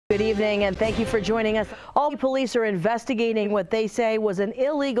Good evening and thank you for joining us. All police are investigating what they say was an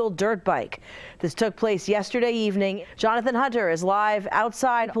illegal dirt bike. This took place yesterday evening. Jonathan Hunter is live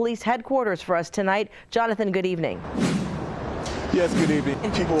outside police headquarters for us tonight. Jonathan, good evening. Yes, good evening.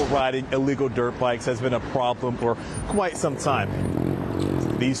 People riding illegal dirt bikes has been a problem for quite some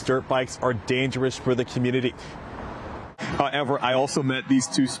time. These dirt bikes are dangerous for the community. However, I also met these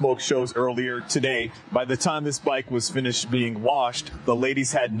two smoke shows earlier today. By the time this bike was finished being washed, the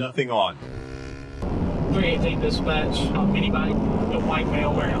ladies had nothing on. 318 dispatch, mini bike, the white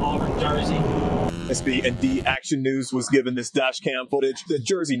male wearing an Auburn jersey. SB&D Action News was given this dash cam footage. The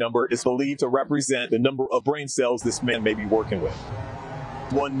jersey number is believed to represent the number of brain cells this man may be working with.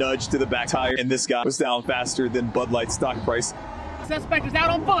 One nudge to the back tire, and this guy was down faster than Bud Light stock price. Suspect is out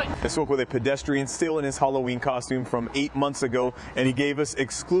on foot. I spoke with a pedestrian still in his Halloween costume from 8 months ago, and he gave us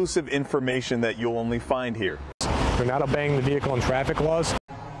exclusive information that you'll only find here. They're not obeying the vehicle and traffic laws.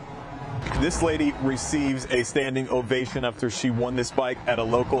 This lady receives a standing ovation after she won this bike at a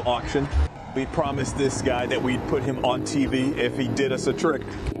local auction. We promised this guy that we'd put him on TV if he did us a trick.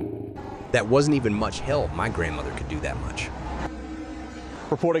 That wasn't even much help. My grandmother could do that much.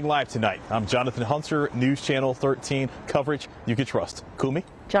 Reporting live tonight, I'm Jonathan Hunter, News Channel 13, coverage you can trust. Kumi?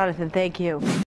 Jonathan, thank you.